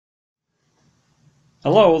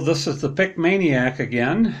Hello, this is the Pick Maniac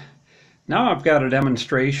again. Now I've got a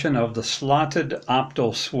demonstration of the slotted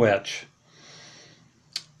Opto switch.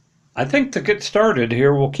 I think to get started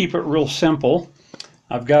here, we'll keep it real simple.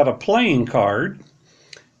 I've got a playing card,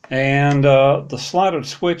 and the slotted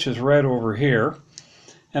switch is right over here.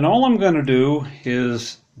 And all I'm going to do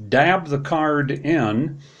is dab the card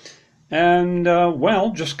in, and well,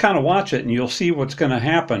 just kind of watch it and you'll see what's going to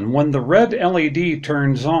happen. When the red LED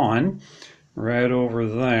turns on, right over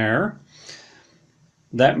there,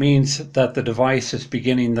 that means that the device is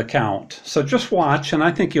beginning the count. So just watch and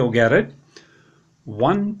I think you'll get it.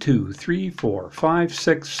 1, 2, 3, 4, 5,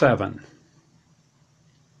 6, 7.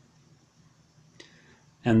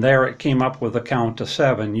 And there it came up with a count to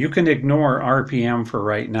 7. You can ignore RPM for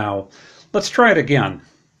right now. Let's try it again.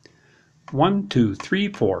 1, 2, 3,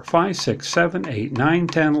 4, 5, 6, 7, 8, 9,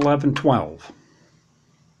 10, 11, 12.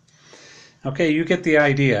 Okay, you get the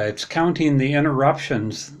idea. It's counting the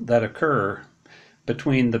interruptions that occur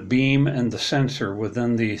between the beam and the sensor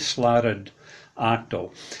within the slotted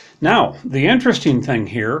Opto. Now, the interesting thing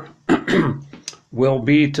here will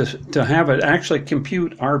be to have it actually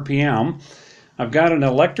compute RPM. I've got an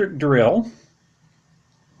electric drill,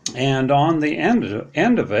 and on the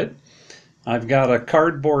end of it, I've got a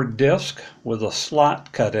cardboard disc with a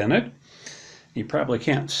slot cut in it. You probably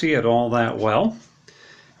can't see it all that well.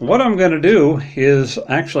 What I'm going to do is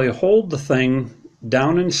actually hold the thing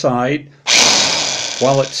down inside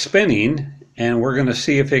while it's spinning, and we're going to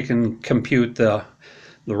see if it can compute the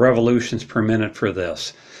revolutions per minute for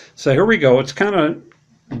this. So here we go. It's kind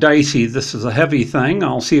of dicey. This is a heavy thing.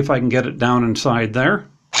 I'll see if I can get it down inside there.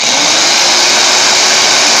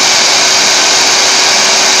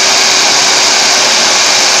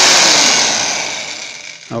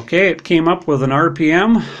 Okay, it came up with an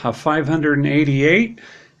RPM of 588,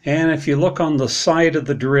 and if you look on the side of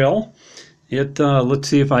the drill, let's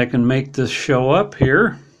see if I can make this show up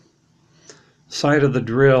here. Side of the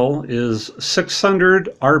drill is 600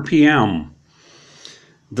 RPM.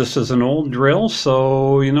 This is an old drill,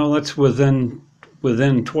 so you know that's within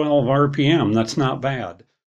 12 RPM. That's not bad.